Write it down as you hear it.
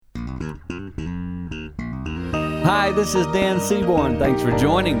Hi, this is Dan Seaborn. Thanks for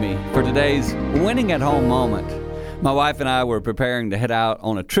joining me for today's Winning at Home moment. My wife and I were preparing to head out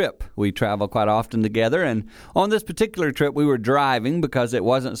on a trip. We travel quite often together, and on this particular trip, we were driving because it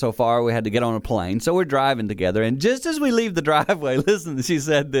wasn't so far. We had to get on a plane, so we're driving together. And just as we leave the driveway, listen, she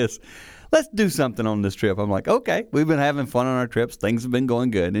said this, "Let's do something on this trip." I'm like, okay, we've been having fun on our trips. Things have been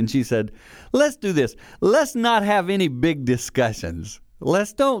going good. And she said, "Let's do this. Let's not have any big discussions.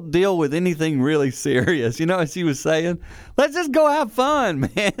 Let's don't deal with anything really serious." You know what she was saying? Let's just go have fun,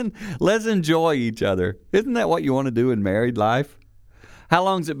 man. Let's enjoy each other. Isn't that what you want to do in married life? How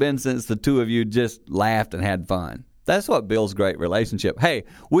long's it been since the two of you just laughed and had fun? That's what builds great relationship. Hey,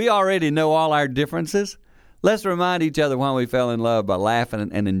 we already know all our differences. Let's remind each other why we fell in love by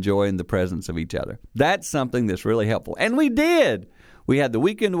laughing and enjoying the presence of each other. That's something that's really helpful. And we did. We had the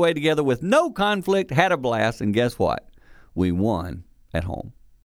weekend away together with no conflict, had a blast, and guess what? We won at home.